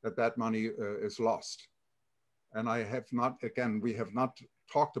 that money is lost. And I have not, again, we have not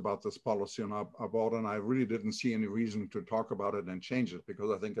talked about this policy on our board, and I really didn't see any reason to talk about it and change it, because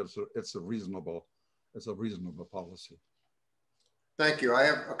I think it's a reasonable policy. Thank you. I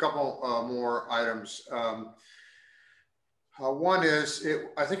have a couple more items. One is,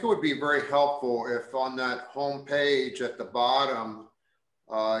 I think it would be very helpful if on that home page at the bottom,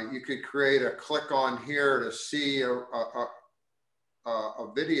 you could create a click on here to see a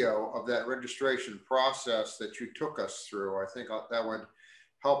video of that registration process that you took us through. I think that would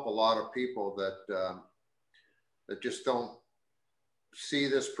help a lot of people that that just don't see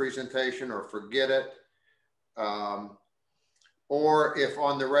this presentation or forget it. Or if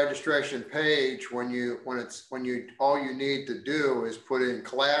on the registration page, when all you need to do is put in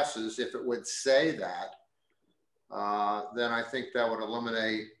classes, if it would say that, then I think that would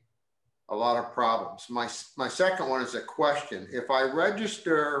eliminate a lot of problems. My second one is a question. If I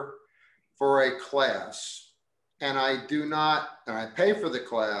register for a class and I pay for the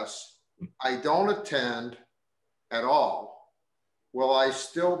class, I don't attend at all, will I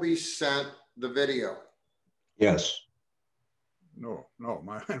still be sent the video? Yes. No,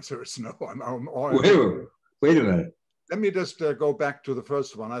 my answer is no. Wait a minute. Let me just go back to the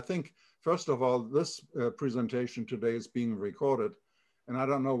first one. I think, first of all, this presentation today is being recorded. And I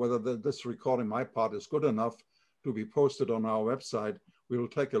don't know whether this recording, my part, is good enough to be posted on our website. We will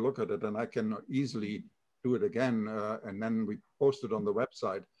take a look at it, and I can easily do it again, and then we post it on the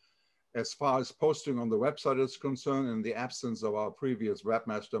website. As far as posting on the website is concerned, in the absence of our previous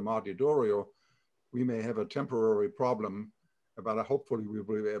webmaster, Marty Dorio, we may have a temporary problem, but hopefully we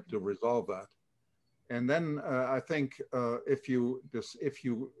will be able to resolve that. And then I think if you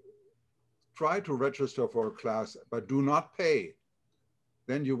try to register for a class but do not pay,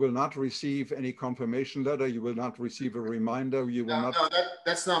 then you will not receive any confirmation letter. You will not receive a reminder. You will not. No,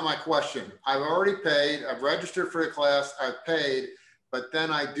 that's not my question. I've already paid. I've registered for the class. I've paid, but then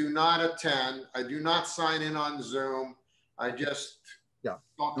I do not attend. I do not sign in on Zoom. I just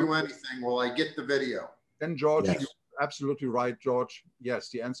don't do anything. Will I get the video? Then, George, yes. You're absolutely right, George. Yes,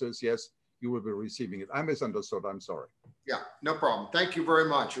 the answer is yes. You will be receiving it. I misunderstood. I'm sorry. Yeah, no problem. Thank you very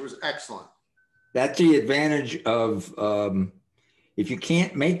much. It was excellent. That's the advantage of if you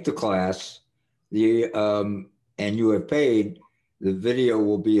can't make the class, and you have paid, the video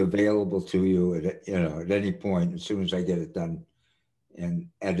will be available to you at any point as soon as I get it done and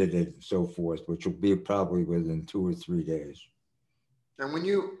edited and so forth, which will be probably within 2 or 3 days. And when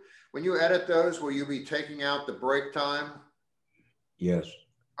you edit those, will you be taking out the break time? Yes.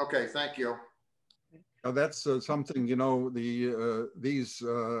 Okay, thank you. Now that's something, these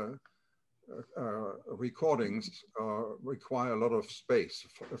recordings require a lot of space,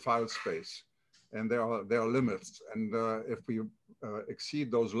 file space, and there are limits. And if we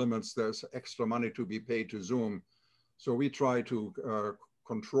exceed those limits, there's extra money to be paid to Zoom. So we try to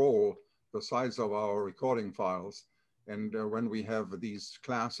control the size of our recording files. And when we have these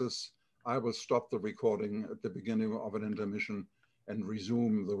classes, I will stop the recording at the beginning of an intermission and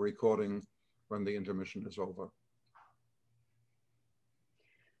resume the recording when the intermission is over.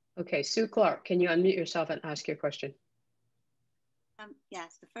 Okay, Sue Clark, can you unmute yourself and ask your question?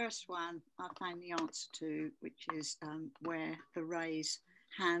 Yes, the first one I found the answer to, which is where the raise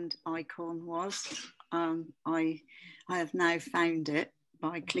hand icon was. I have now found it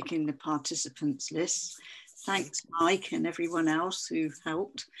by clicking the participants list. Thanks, Mike, and everyone else who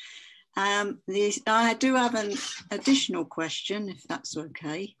helped. I do have an additional question, if that's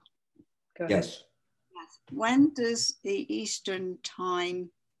okay. Go ahead. Yes. When does the Eastern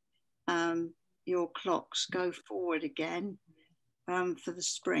time, your clocks go forward again for the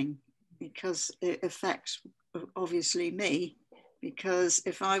spring? Because it affects, obviously, me, because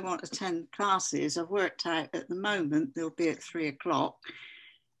if I want to attend classes, I've worked out at the moment they'll be at 3 o'clock.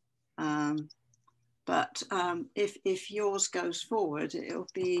 But if yours goes forward, it'll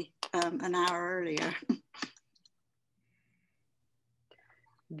be an hour earlier.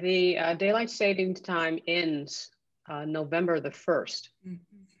 The daylight savings time ends November the 1st.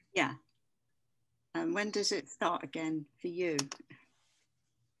 Yeah. And when does it start again for you?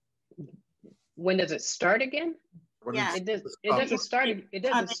 When does it start again? Yeah. It doesn't start. It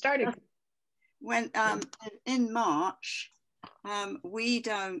doesn't start. When in March, we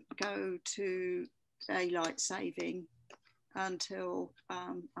don't go to daylight saving until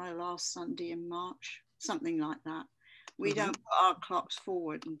our last Sunday in March, something like that. We don't put our clocks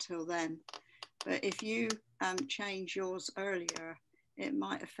forward until then. But if you change yours earlier, it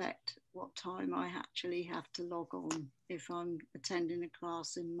might affect what time I actually have to log on if I'm attending a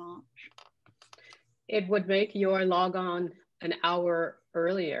class in March. It would make your log on an hour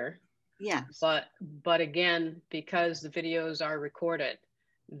earlier. Yes. But again, because the videos are recorded,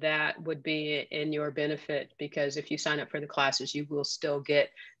 that would be in your benefit, because if you sign up for the classes, you will still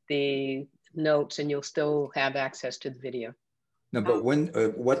get the notes and you'll still have access to the video. No, but when,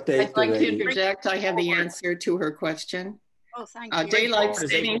 what date I'd like do to they? interject. I have the answer to her question. Oh, thank you. Daylight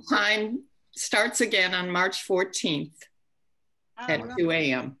saving time starts again on March 14th at 2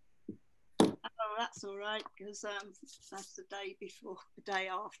 a.m. Oh, that's all right, because that's the day before, the day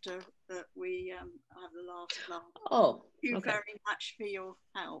after that we have the last class. Oh, Thank you okay. very much for your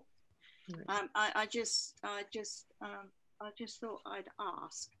help. Right. I just thought I'd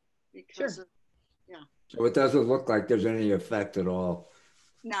ask because Sure. of, yeah. So it doesn't look like there's any effect at all.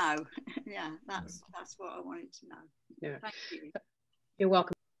 No, yeah, that's what I wanted to know. Yeah. Thank you. You're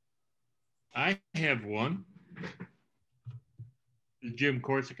welcome. I have one. Jim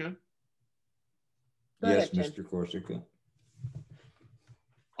Corsica. Go Yes, ahead, Jim. Mr. Corsica.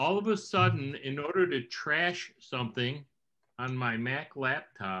 All of a sudden, in order to trash something on my Mac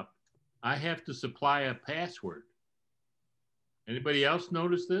laptop, I have to supply a password. Anybody else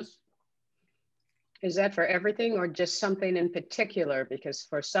notice this? Is that for everything or just something in particular? Because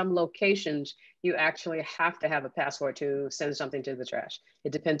for some locations, you actually have to have a password to send something to the trash.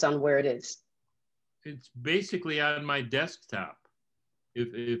 It depends on where it is. It's basically on my desktop.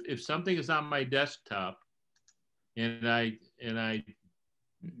 If something is on my desktop and I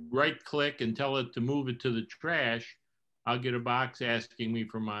right click and tell it to move it to the trash, I'll get a box asking me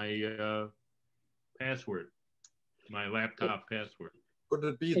for my password, my laptop password. Could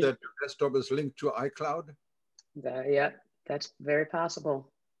it be that your desktop is linked to iCloud? Yeah, that's very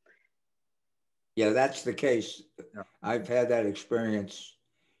possible. Yeah, that's the case. Yeah. I've had that experience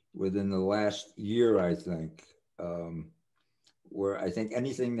within the last year, I think, where I think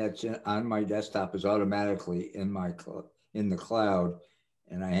anything that's on my desktop is automatically in the cloud,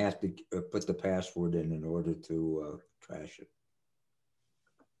 and I have to put the password in order to trash it.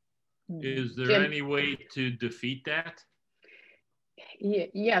 Is there Jim, any way to defeat that?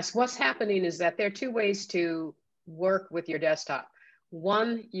 yes, what's happening is that there are two ways to work with your desktop.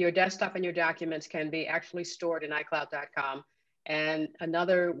 One, your desktop and your documents can be actually stored in iCloud.com, and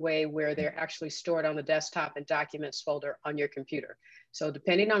another way where they're actually stored on the desktop and documents folder on your computer. So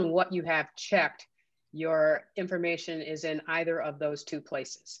depending on what you have checked, your information is in either of those two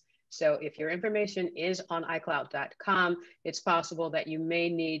places. So if your information is on iCloud.com, it's possible that you may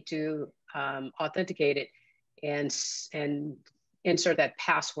need to authenticate it and insert that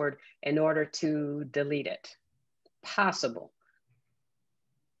password in order to delete it. Possible.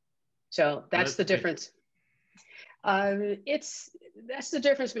 So that's the difference. That's the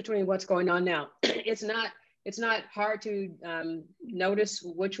difference between what's going on now. It's not hard to notice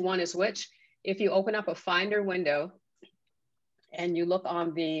which one is which. If you open up a Finder window and you look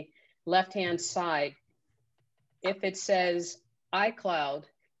on the left-hand side, if it says iCloud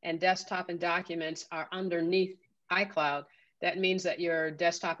and desktop and documents are underneath iCloud, that means that your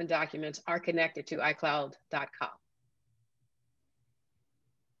desktop and documents are connected to iCloud.com.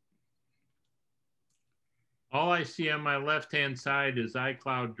 All I see on my left-hand side is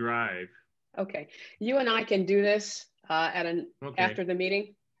iCloud Drive. Okay, you and I can do this Okay. after the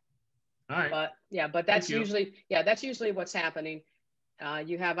meeting. All right. But yeah, but that's usually what's happening.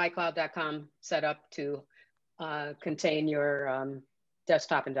 You have iCloud.com set up to contain your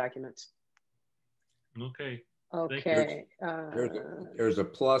desktop and documents. Okay. Okay. There's a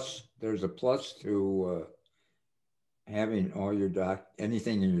plus to having all your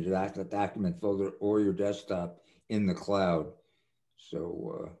anything in your document folder or your desktop in the cloud.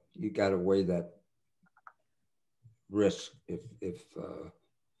 So you got to weigh that risk if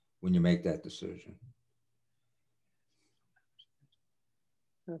when you make that decision.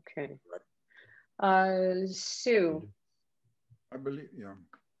 Okay. Sue. I believe, yeah.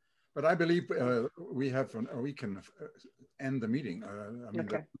 But I believe we can end the meeting. I mean, Okay.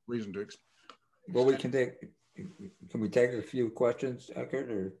 that's no reason to Well, can we take a few questions, Eckert?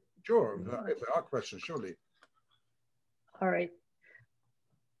 Or? Sure, if there are questions, surely. All right.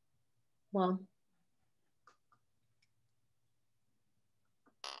 Well.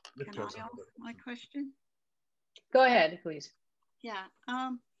 Can I ask my question? Go ahead, please. Yeah.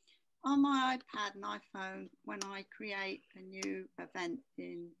 On my iPad and iPhone, when I create a new event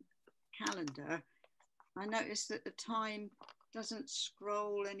in calendar, I notice that the time doesn't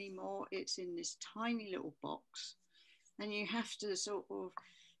scroll anymore. It's in this tiny little box, and you have to sort of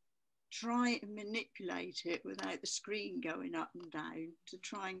try and manipulate it without the screen going up and down to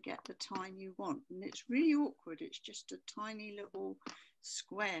try and get the time you want. And it's really awkward. It's just a tiny little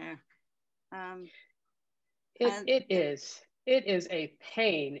square. It is a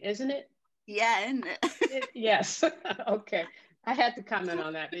pain, isn't it? Yeah, isn't it? Yes. Okay. I had to comment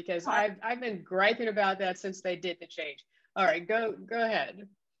on that because I've been griping about that since they did the change. All right, go ahead.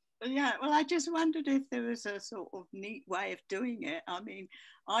 Yeah, well, I just wondered if there was a sort of neat way of doing it. I mean,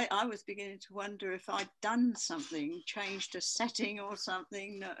 I was beginning to wonder if I'd done something, changed a setting or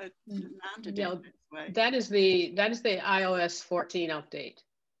something that had landed it this way. That is the iOS 14 update.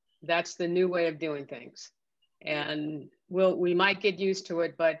 That's the new way of doing things. And we might get used to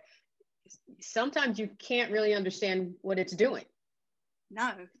it, but sometimes you can't really understand what it's doing.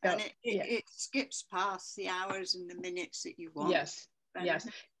 No, and it skips past the hours and the minutes that you want. Yes, yes.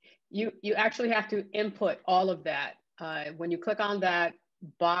 You actually have to input all of that. When you click on that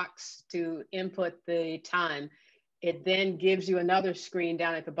box to input the time, it then gives you another screen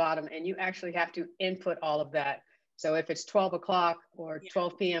down at the bottom, and you actually have to input all of that. So if it's 12 o'clock or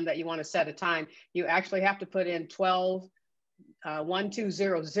 12 p.m. that you want to set a time, you actually have to put in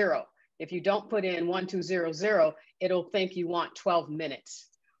 12:1200. If you don't put in 1200, it'll think you want 12 minutes.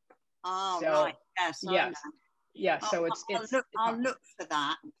 Oh, so, right. Yes. Yes. So I'll look for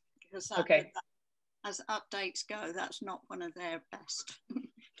that because okay. As updates go, that's not one of their best.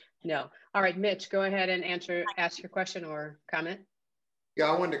 No. All right, Mitch, go ahead and ask your question or comment. Yeah,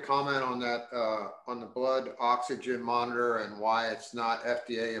 I wanted to comment on that, on the blood oxygen monitor and why it's not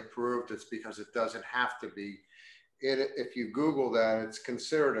FDA approved. It's because it doesn't have to be. If you Google that, it's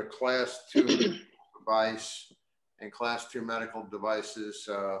considered a class 2 device, and class 2 medical devices,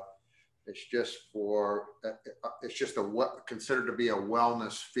 it's just considered to be a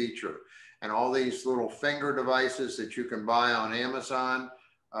wellness feature. And all these little finger devices that you can buy on Amazon,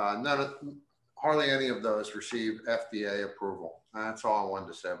 hardly any of those receive FDA approval. That's all I wanted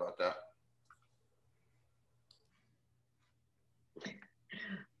to say about that.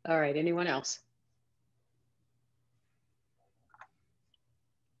 All right, anyone else?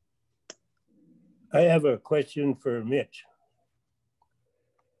 I have a question for Mitch.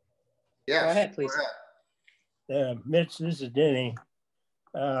 Yes, go ahead, please. Go ahead. Mitch, this is Denny.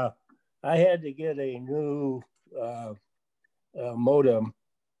 I had to get a new modem,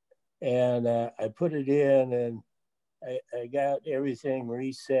 and I put it in, and I got everything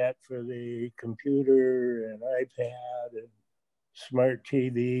reset for the computer and iPad and smart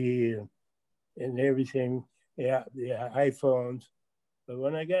TV and everything. Yeah, the iPhones. But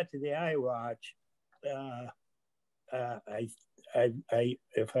when I got to the iWatch,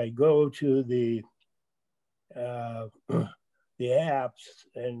 if I go to the apps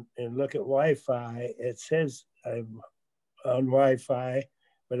and look at Wi-Fi, it says I'm on Wi-Fi,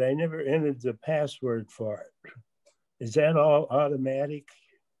 but I never entered the password for it. Is that all automatic?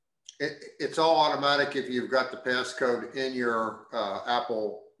 It's all automatic if you've got the passcode in your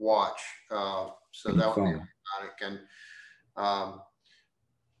Apple Watch. So that would be automatic. And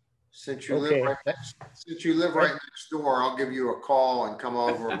since you live right next door, I'll give you a call and come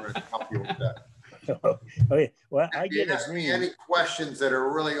over and help you with that. Okay. Well, if you ask me any questions that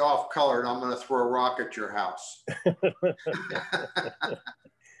are really off colored, I'm going to throw a rock at your house.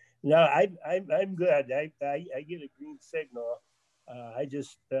 No, I'm good. I get a green signal. I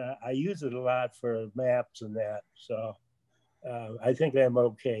use it a lot for maps and that. So I think I'm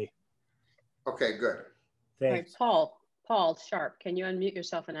okay. Okay, good. Thanks. All right, Paul Sharp, can you unmute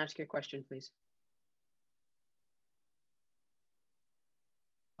yourself and ask your question, please?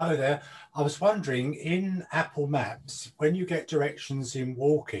 Hi there. I was wondering, in Apple Maps, when you get directions in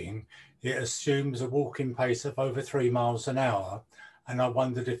walking, it assumes a walking pace of over 3 miles an hour. And I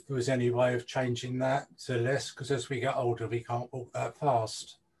wondered if there was any way of changing that to less, because as we get older, we can't walk that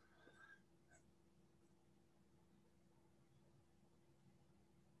fast.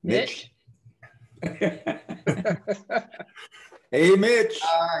 Mitch? Hey, Mitch.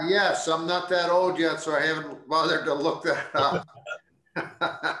 Yes, I'm not that old yet, so I haven't bothered to look that up.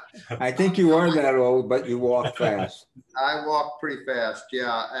 I think you are that old, but you walk fast. I walk pretty fast,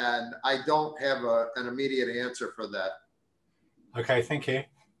 yeah, and I don't have an immediate answer for that. Okay, thank you.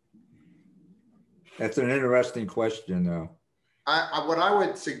 That's an interesting question, though. What I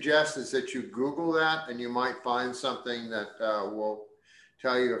would suggest is that you Google that, and you might find something that will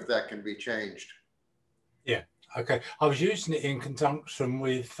tell you if that can be changed. Yeah, okay. I was using it in conjunction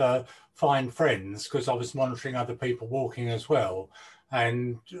with Find Friends because I was monitoring other people walking as well.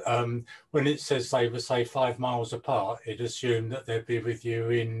 And when it says they were, say, 5 miles apart, it assumed that they'd be with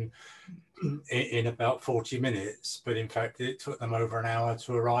you in about 40 minutes. But in fact, it took them over an hour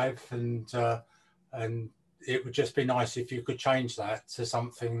to arrive. And it would just be nice if you could change that to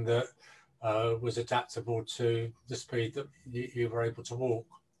something that was adaptable to the speed that you were able to walk.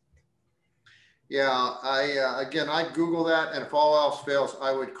 Yeah, again, I'd Google that, and if all else fails,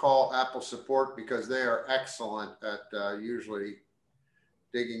 I would call Apple support because they are excellent at usually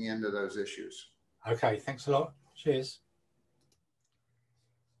digging into those issues. Okay, thanks a lot. Cheers.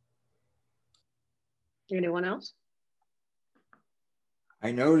 Anyone else?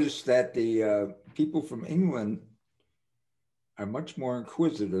 I noticed that the people from England are much more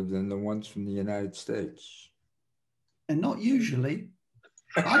inquisitive than the ones from the United States. And not usually.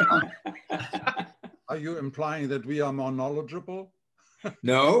 Are you implying that we are more knowledgeable?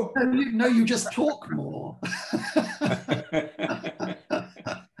 No. No, you just talk more.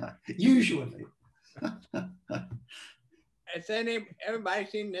 Usually. Has everybody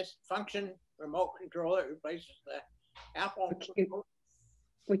seen this function remote control that replaces the Apple remote?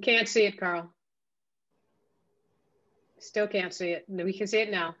 We can't see it, Carl. Still can't see it. No, we can see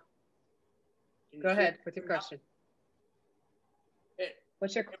it now. Go ahead with your question.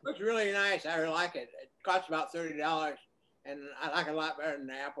 What's your? It looks really nice. I really like it. It costs about $30, and I like it a lot better than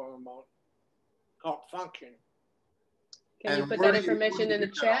the Apple remote. Called Function. Can you put that information in the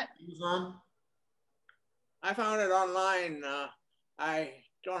chat? I found it online. I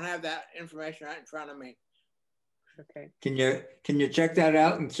don't have that information right in front of me. Okay. Can you check that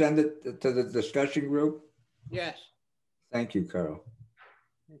out and send it to the discussion group? Yes. Thank you, Carl.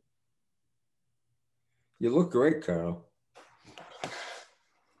 You look great, Carl.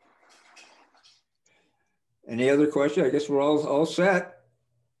 Any other questions? I guess we're all set.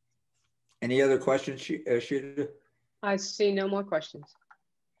 Any other questions, Sheeta? I see no more questions.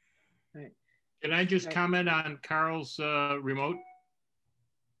 All right. Can I just comment on Carl's remote?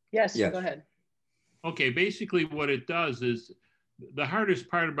 Yes, go ahead. Okay, basically what it does is the hardest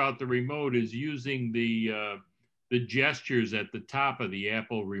part about the remote is using the gestures at the top of the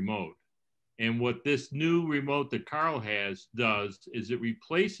Apple remote. And what this new remote that Carl has does is it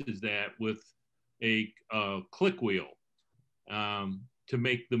replaces that with a click wheel to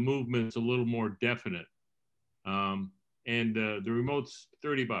make the movements a little more definite. The remote's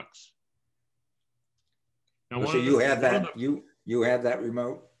 $30. Now, so you have that. You have that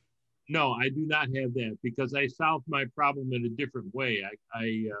remote? No, I do not have that because I solved my problem in a different way.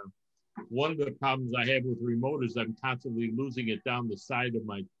 One of the problems I have with the remote is I'm constantly losing it down the side of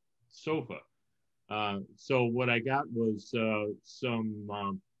my sofa. So what I got was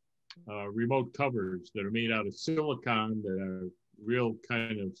some remote covers that are made out of silicone that are real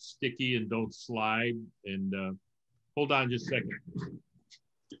kind of sticky and don't slide. And hold on just a second.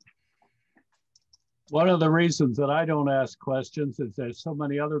 One of the reasons that I don't ask questions is there's so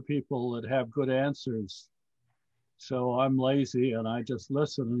many other people that have good answers. So I'm lazy and I just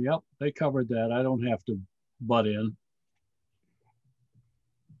listen and yep, they covered that. I don't have to butt in.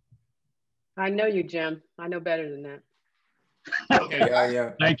 I know you, Jim. I know better than that. Okay.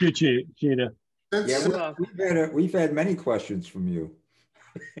 Yeah. Thank you, Cheetah. Yeah, we've had many questions from you.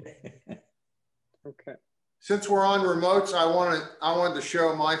 Okay. Since we're on remotes, I wanted to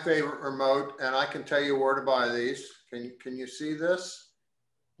show my favorite remote, and I can tell you where to buy these. Can you see this?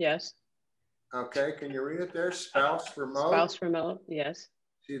 Yes. Okay, can you read it there? Spouse remote. Spouse remote, yes.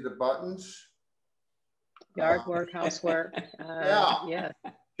 See the buttons? Yard work, housework. Yeah.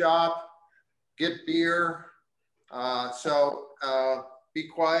 Shop, get beer. Be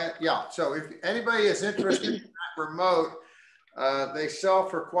quiet. Yeah. So if anybody is interested in that remote, they sell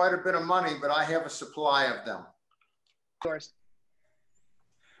for quite a bit of money, but I have a supply of them. Of course.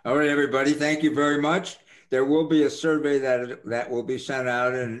 All right, everybody. Thank you very much. There will be a survey that will be sent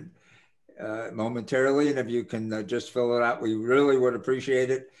out momentarily, and if you can just fill it out, we really would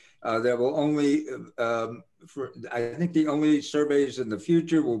appreciate it. There will only, I think the only surveys in the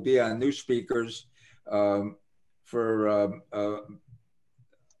future will be on new speakers for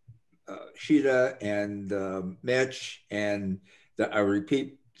Sheeta and Mitch and our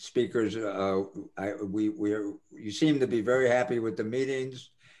repeat speakers. You seem to be very happy with the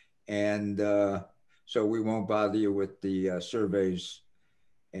meetings, and so we won't bother you with the surveys.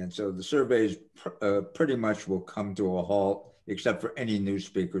 And so the surveys pretty much will come to a halt, except for any new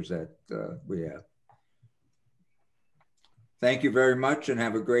speakers that we have. Thank you very much and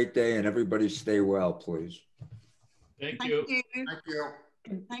have a great day, and everybody stay well, please. Thank you. Thank you.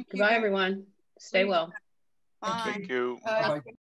 Thank you. Goodbye, everyone. Stay well. Bye. Thank you. Bye.